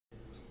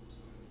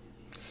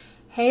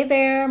Hey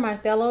there, my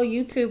fellow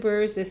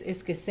YouTubers. This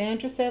is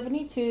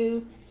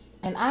Cassandra72,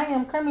 and I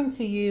am coming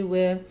to you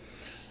with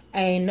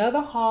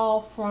another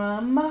haul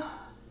from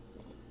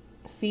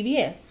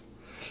CVS.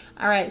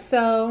 All right,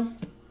 so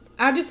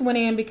I just went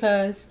in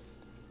because,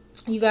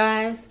 you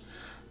guys,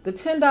 the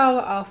 $10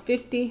 off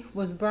 50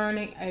 was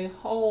burning a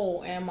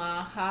hole in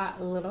my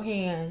hot little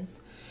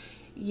hands.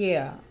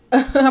 Yeah,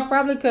 I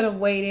probably could have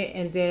waited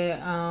and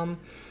did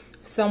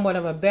somewhat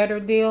of a better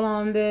deal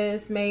on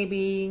this,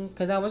 maybe,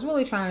 because I was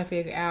really trying to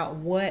figure out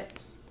what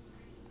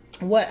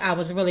I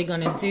was really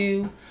gonna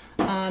do,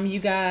 you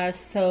guys.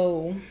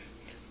 So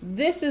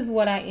this is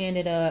what I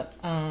ended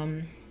up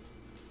doing.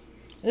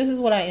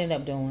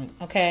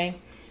 Okay,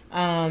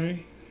 and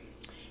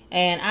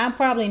I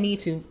probably need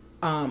to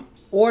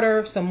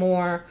order some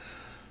more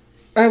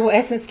herbal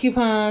essence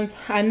coupons.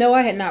 I know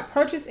I had not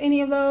purchased any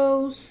of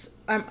those.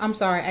 I'm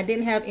sorry, I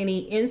didn't have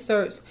any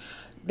inserts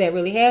that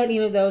really had any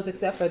of those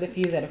except for the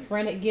few that a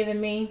friend had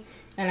given me.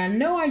 And I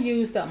know I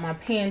used up my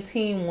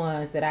Pantene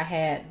ones that I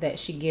had that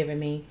she given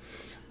me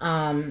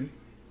when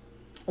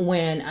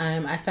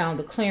I found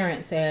the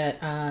clearance at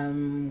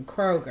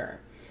Kroger.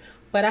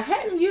 But I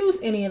hadn't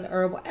used any of the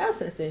herbal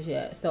essences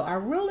yet. So I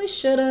really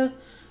should have,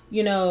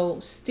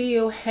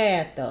 still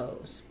had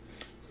those.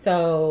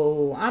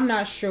 So I'm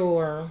not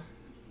sure,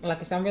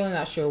 like I said, I'm really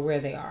not sure where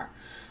they are.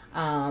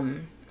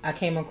 I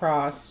came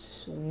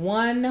across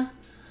one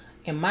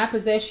in my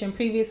possession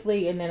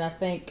previously, and then I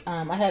think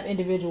I have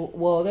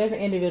there's an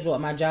individual at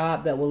my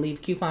job that will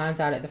leave coupons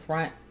out at the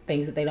front,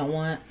 things that they don't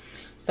want.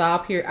 So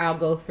I'll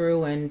go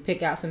through and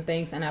pick out some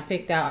things, and I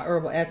picked out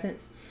herbal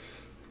essence.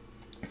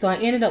 So I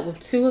ended up with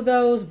 2 of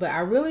those, but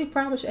I really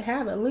probably should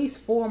have at least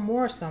 4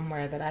 more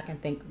somewhere that I can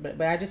think, but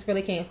I just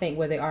really can't think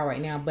where they are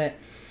right now. But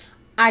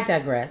I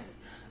digress.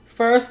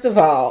 First of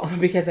all,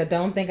 because I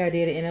don't think I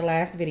did it in the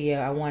last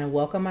video, I want to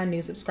welcome my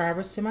new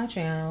subscribers to my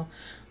channel.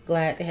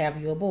 Glad to have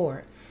you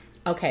aboard.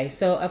 Okay,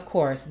 so of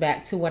course,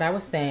 back to what I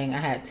was saying. I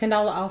had $10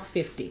 off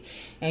 50.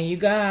 And you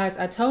guys,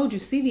 I told you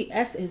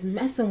CVS is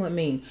messing with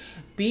me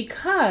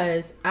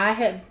because I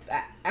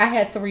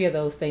had 3 of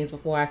those things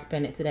before I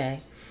spent it today.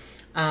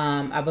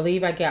 I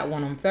believe I got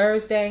one on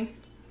Thursday,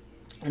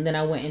 and then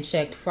I went and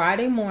checked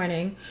Friday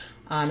morning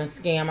and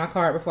scanned my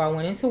card before I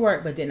went into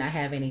work, but did not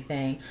have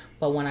anything.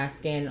 But when I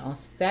scanned it on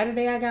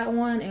Saturday, I got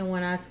one, and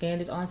when I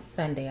scanned it on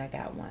Sunday, I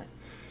got one.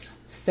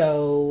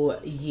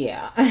 So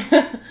yeah.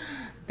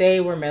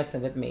 They were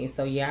messing with me.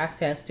 So yeah, I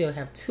still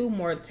have 2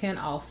 more 10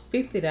 off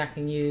 50 that I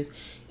can use,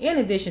 in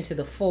addition to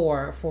the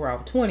 4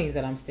 off 20s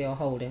that I'm still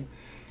holding.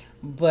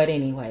 But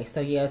anyway, so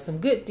yeah, some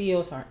good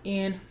deals are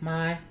in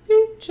my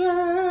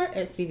future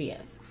at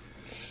CVS.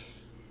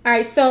 All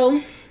right,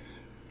 so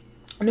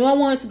I knew I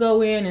wanted to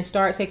go in and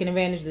start taking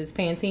advantage of this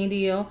Pantene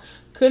deal.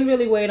 Couldn't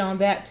really wait on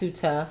that too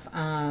tough.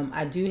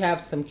 I do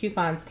have some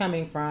coupons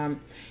coming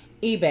from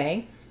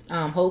eBay.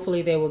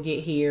 Hopefully they will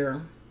get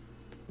here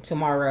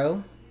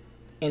tomorrow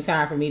in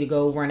time for me to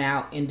go run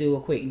out and do a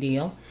quick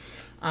deal,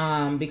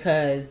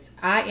 because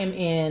I am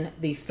in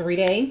the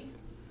 3-day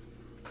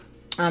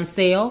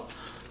sale.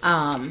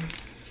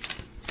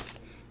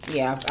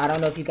 Yeah, I don't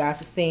know if you guys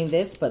have seen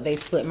this, but they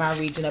split my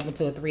region up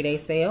into a 3-day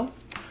sale.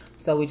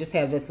 So we just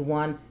have this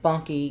one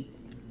funky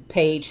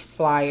page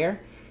flyer.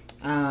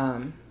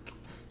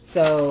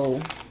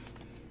 So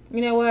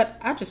you know what?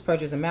 I just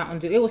purchased a Mountain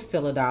Dew. It was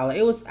still $1.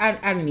 It was I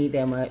didn't need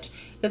that much.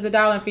 It's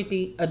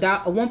 $1.50, a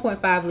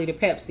 1.5 liter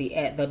Pepsi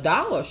at the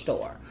dollar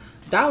store,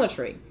 Dollar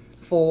Tree,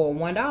 for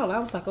 $1. I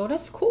was like, oh,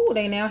 that's cool.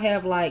 They now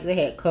have, like, they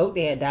had Coke,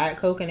 they had Diet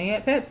Coke, and they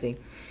had Pepsi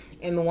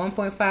in the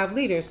 1.5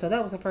 liters. So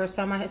that was the first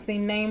time I had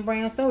seen name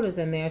brand sodas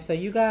in there. So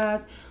you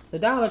guys, the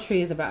Dollar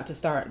Tree is about to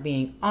start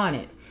being on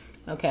it.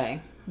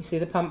 Okay. You see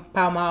the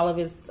Palmolive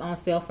is on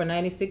sale for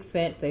 96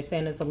 cents. They're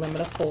saying it's a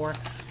limit of 4.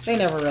 They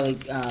never really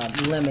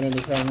limit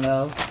anything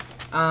though.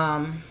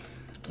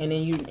 And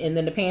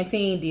then the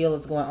Pantene deal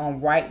is going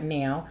on right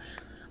now.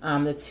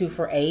 The 2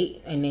 for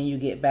 $8, and then you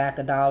get back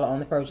 $1 on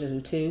the purchase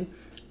of 2.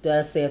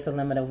 Does say it's a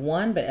limit of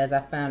 1, but as I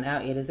found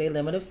out, it is a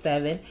limit of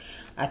 7.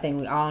 I think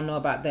we all know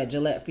about that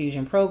Gillette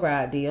Fusion Pro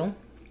Glide deal.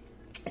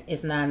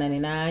 It's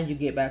 $9.99. You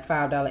get back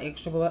 $5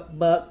 extra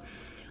buck.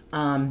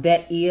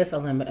 That is a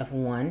limit of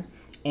 1.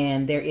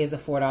 And there is a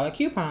 $4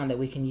 coupon that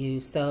we can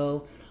use.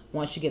 So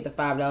once you get the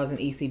 $5 in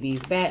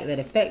ECBs back, that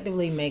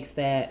effectively makes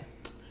that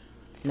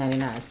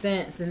 99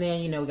 cents. And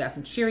then, we got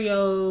some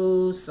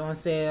Cheerios on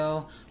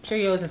sale.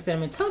 Cheerios and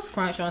Cinnamon Toast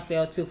Crunch on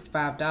sale too for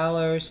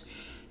 $5.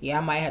 Yeah,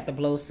 I might have to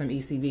blow some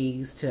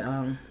ECBs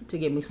to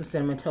get me some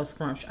Cinnamon Toast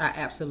Crunch. I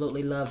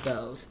absolutely love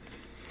those.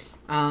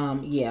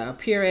 Yeah,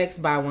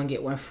 Purex, buy one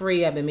get one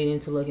free. I've been meaning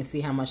to look and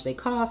see how much they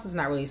cost. It's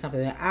not really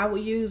something that I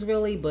would use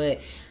really,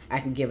 but I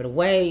can give it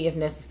away if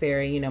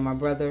necessary. My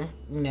brother,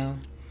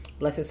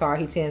 bless his heart,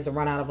 he tends to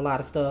run out of a lot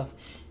of stuff,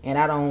 and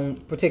I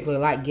don't particularly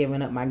like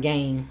giving up my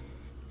game.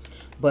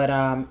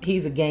 But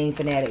he's a game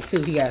fanatic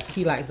too.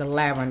 He likes the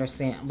lavender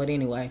scent. But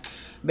anyway,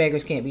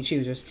 beggars can't be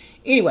choosers.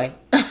 Anyway,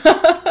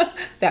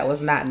 that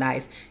was not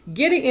nice.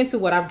 Getting into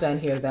what I've done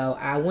here though,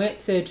 I went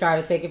to try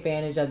to take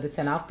advantage of the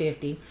 10 off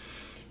 50.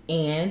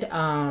 And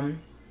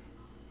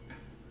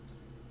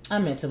I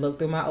meant to look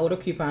through my older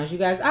coupons. You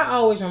guys, I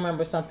always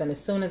remember something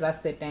as soon as I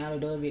sit down to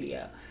do a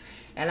video.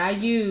 And I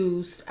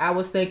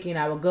was thinking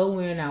I would go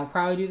in, I would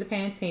probably do the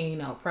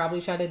Pantene, I would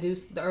probably try to do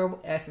the herbal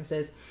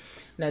essences.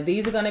 Now,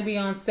 these are going to be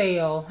on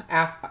sale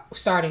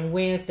starting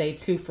Wednesday,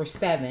 2 for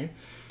 $7.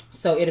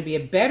 So it'll be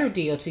a better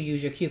deal to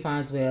use your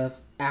coupons with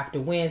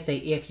after Wednesday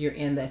if you're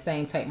in the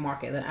same type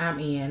market that I'm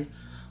in.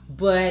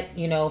 But,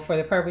 you know, for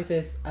the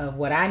purposes of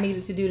what I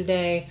needed to do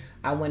today,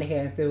 I went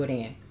ahead and threw it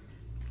in.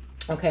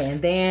 Okay,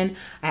 and then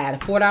I had a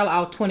 $4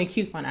 off 20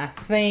 coupon, I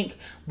think,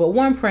 but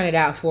one printed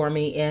out for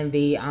me in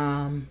the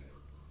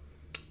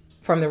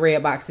from the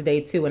red box today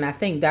too, and I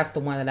think that's the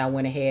one that I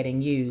went ahead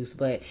and used.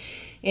 But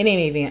in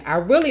any event, I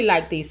really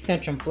like these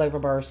Centrum Flavor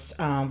Burst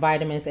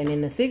vitamins, and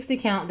in the 60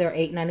 count, they're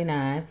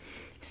 $8.99.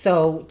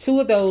 So 2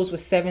 of those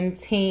was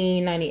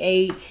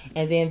 $17.98,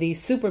 and then the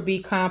Super B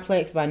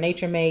Complex by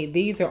Nature Made,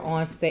 these are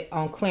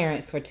on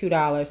clearance for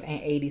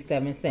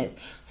 $2.87.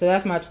 So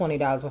that's my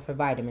 $20 worth of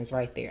vitamins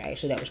right there.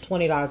 Actually, that was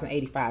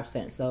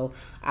 $20.85. So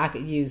I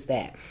could use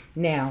that.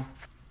 Now,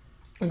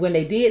 when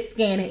they did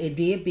scan it, it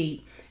did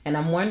beep, and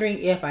I'm wondering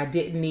if I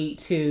didn't need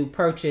to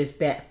purchase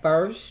that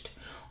first.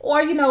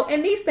 Or, you know,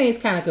 and these things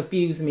kind of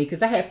confuse me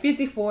because I had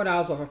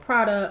 $54 worth of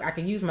product. I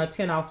can use my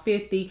 10 off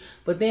 50,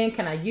 but then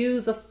can I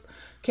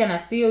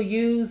still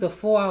use a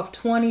 4 off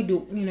 20,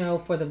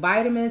 for the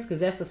vitamins because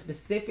that's a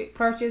specific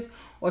purchase?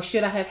 Or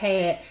should I have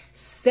had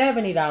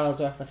 $70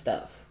 worth of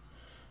stuff?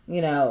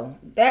 You know,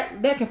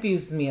 that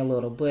confuses me a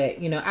little,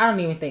 but, you know, I don't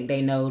even think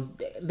they know.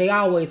 They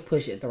always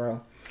push it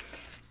through.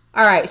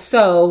 All right,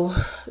 so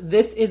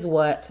this is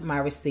what my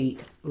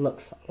receipt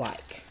looks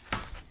like.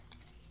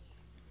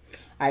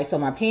 All right, so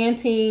my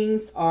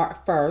Pantenes are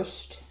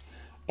first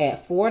at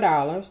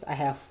 $4. I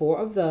have 4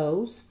 of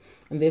those.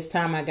 And this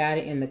time I got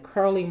it in the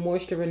Curly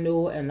Moisture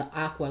Renewal and the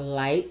Aqua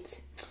Light.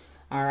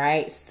 All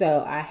right,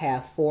 so I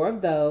have 4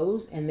 of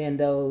those. And then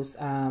those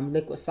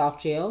liquid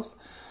soft gels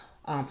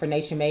for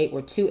Nature Made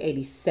were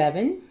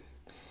 $2.87.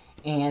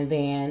 And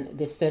then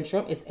the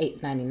Centrum is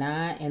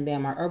 $8.99. And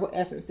then my herbal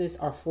essences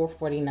are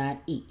 $4.49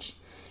 each.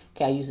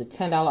 Okay, I use a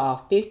 $10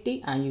 off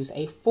 50. I use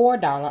a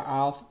 $4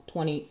 off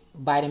 20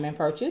 vitamin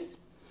purchase.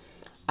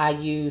 I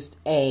used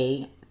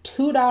a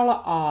 $2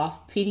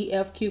 off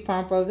PDF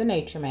coupon for the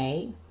Nature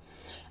Made.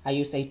 I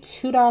used a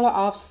 $2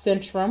 off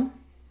Centrum,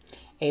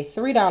 a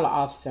 $3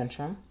 off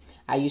Centrum.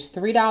 I used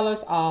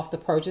 $3 off the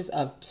purchase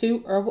of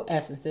 2 herbal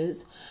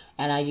essences,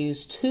 and I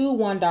used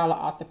 $1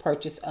 off the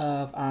purchase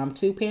of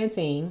 2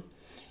 Pantene.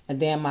 And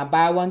then my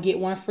buy one get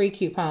one free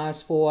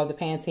coupons for the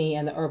Pantene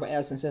and the herbal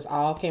essences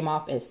all came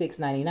off at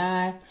 $6.99.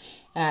 And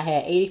I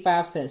had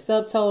 85 cents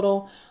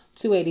subtotal.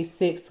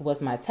 $2.86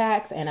 was my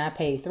tax, and I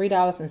paid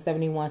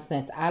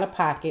 $3.71 out of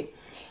pocket.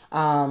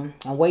 I'm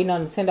waiting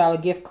on the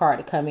 $10 gift card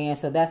to come in,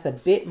 so that's a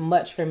bit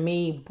much for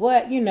me.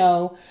 But, you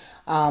know,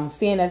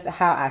 seeing as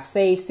how I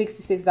saved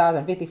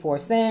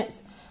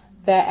 $66.54,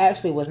 that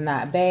actually was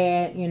not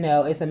bad. You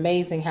know, it's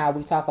amazing how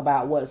we talk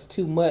about what's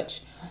too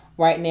much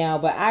right now,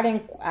 but I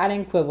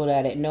didn't quibble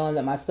at it, knowing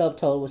that my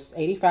subtotal was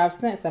 85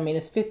 cents. I mean,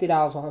 it's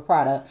 $50 worth of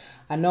product.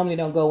 I normally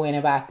don't go in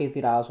and buy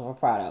 $50 worth of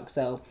product,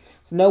 so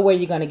there's no way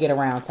you're going to get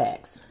around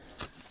tax.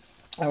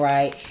 All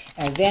right,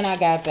 and then I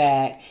got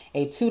back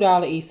a $2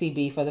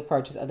 ECB for the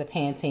purchase of the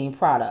Pantene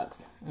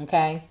products.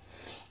 Okay,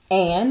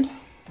 and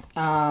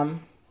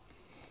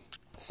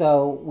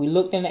so we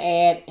looked in the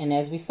ad, and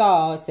as we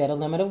saw, it said a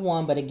limit of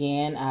 1, but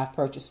again, I've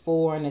purchased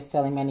 4, and it's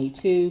telling me I need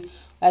 2.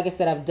 Like I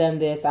said, I've done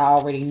this. I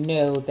already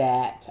know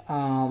that,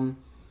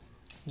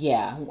 we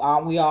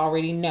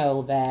already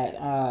know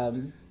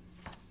that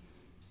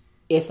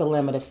it's a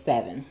limit of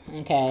 7,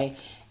 okay?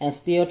 And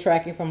still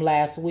tracking from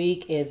last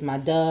week is my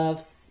Dove,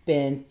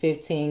 spend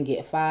 15,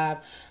 get 5.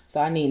 So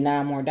I need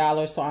 $9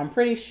 more. So I'm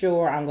pretty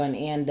sure I'm going to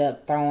end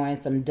up throwing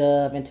some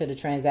Dove into the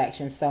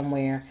transaction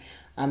somewhere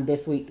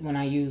this week when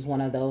I use one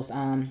of those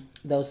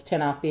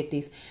 10 off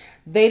 50s.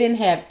 They didn't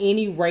have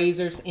any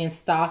razors in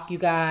stock, you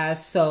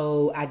guys,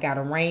 so I got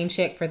a rain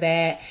check for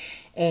that.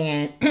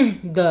 And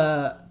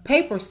the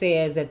paper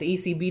says that the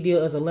ECB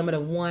deal is a limit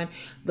of 1.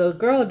 The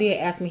girl did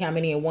ask me how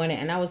many I wanted,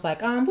 and I was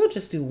like, we'll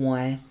just do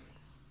 1.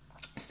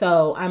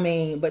 So, I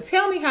mean, but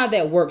tell me how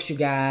that works, you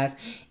guys.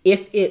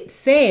 If it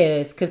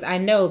says, because I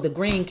know the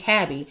green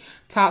cabbie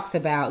talks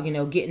about, you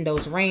know, getting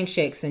those rain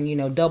checks and, you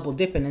know, double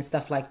dipping and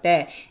stuff like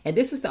that. And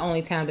this is the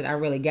only time that I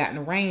really gotten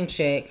a rain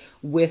check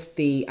with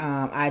the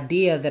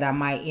idea that I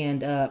might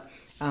end up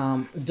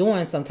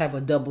doing some type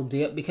of double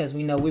dip, because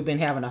we know we've been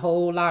having a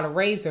whole lot of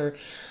razor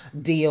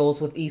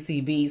deals with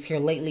ECBs here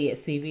lately at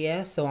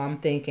CVS. So I'm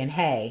thinking,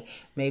 hey,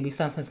 maybe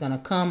something's going to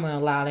come and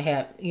allow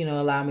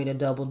me to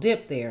double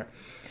dip there.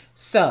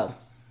 So,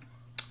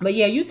 but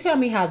yeah, you tell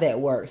me how that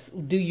works.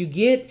 Do you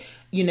get,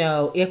 you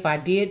know, if I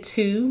did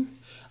 2,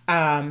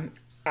 I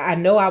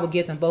know I would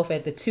get them both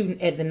at the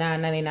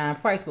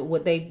 $9.99 price, but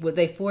would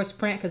they force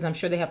print? Because I'm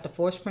sure they have to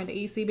force print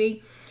the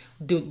ECB.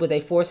 Would they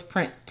force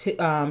print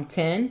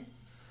 10?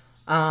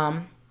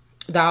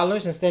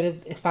 instead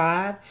of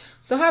 $5.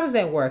 So how does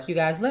that work, you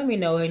guys? Let me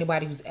know,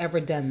 anybody who's ever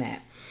done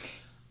that.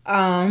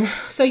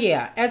 So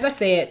yeah, as I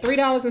said,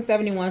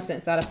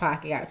 $3.71 out of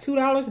pocket, got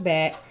 $2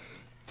 back,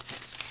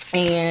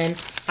 and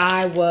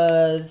I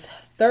was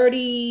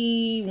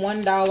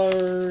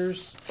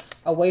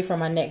 $31 away from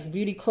my next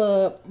beauty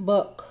club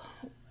book.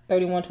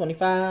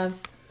 $31.25.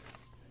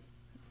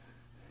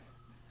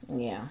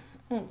 Yeah,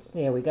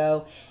 there we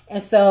go.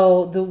 And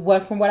so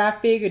from what I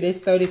figured is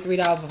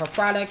 $33 of a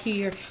product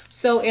here.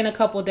 So in a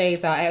couple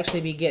days I'll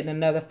actually be getting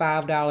another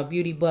 $5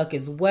 beauty buck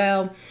as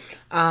well.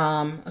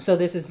 So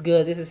this is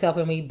good. This is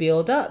helping me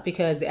build up,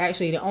 because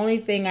actually the only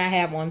thing I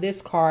have on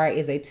this card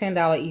is a $10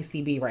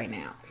 ECB right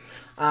now.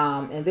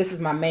 And this is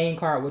my main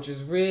card, which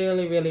is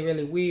really, really,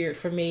 really weird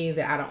for me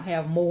that I don't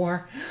have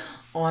more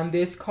on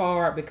this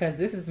card, because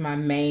this is my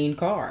main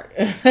card.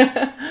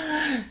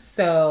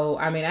 So,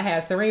 I mean, I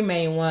have 3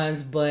 main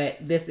ones, but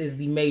this is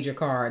the major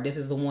card. This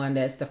is the one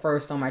that's the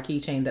first on my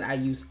keychain that I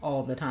use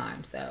all the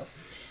time. So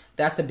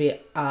that's a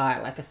bit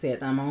odd. Like I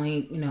said, I'm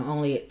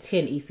only at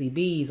 10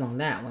 ECBs on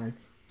that one.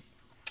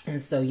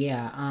 And so,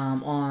 yeah,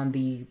 on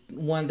the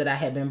one that I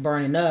had been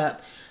burning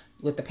up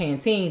with the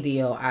Pantene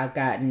deal, I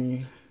got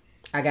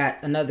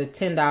another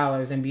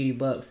 $10 in beauty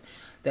bucks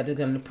that is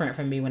going to print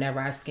for me whenever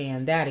I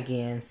scan that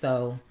again.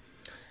 So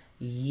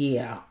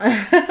yeah,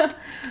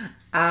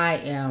 I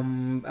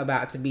am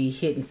about to be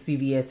hitting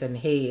CVS in the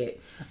head,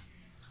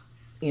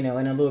 in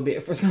a little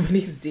bit for some of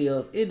these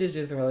deals. It is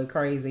just really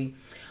crazy.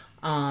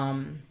 How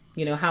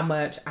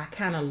much I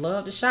kind of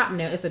love to shop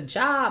now. It's a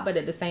job, but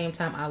at the same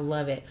time, I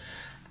love it.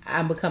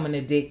 I'm becoming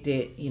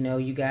addicted.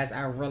 You guys,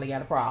 I really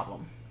got a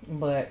problem,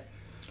 but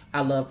I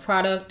love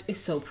product.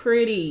 It's so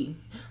pretty.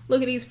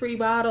 Look at these pretty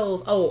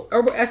bottles. Oh,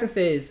 herbal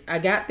essences. I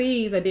got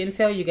these. I didn't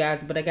tell you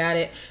guys, but I got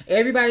it.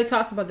 Everybody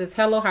talks about this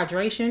Hello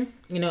Hydration,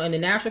 in the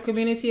natural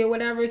community or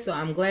whatever. So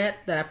I'm glad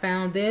that I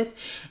found this.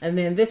 And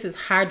then this is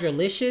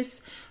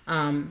Hydrolicious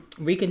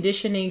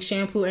reconditioning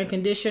shampoo and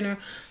conditioner.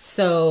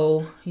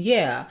 So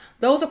yeah,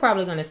 those are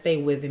probably going to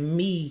stay with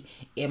me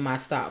in my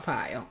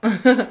stockpile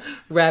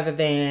rather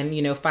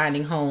than,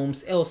 finding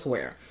homes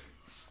elsewhere.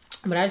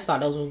 But I just thought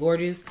those were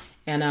gorgeous.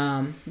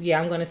 And yeah,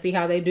 I'm going to see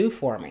how they do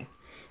for me.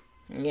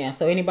 Yeah,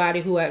 so anybody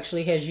who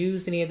actually has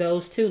used any of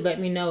those too, let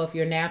me know if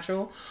you're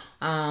natural.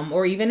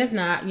 Or even if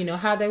not,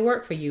 how they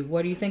work for you.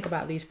 What do you think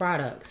about these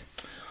products?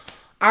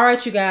 All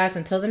right, you guys,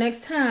 until the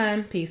next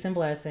time, peace and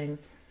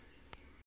blessings.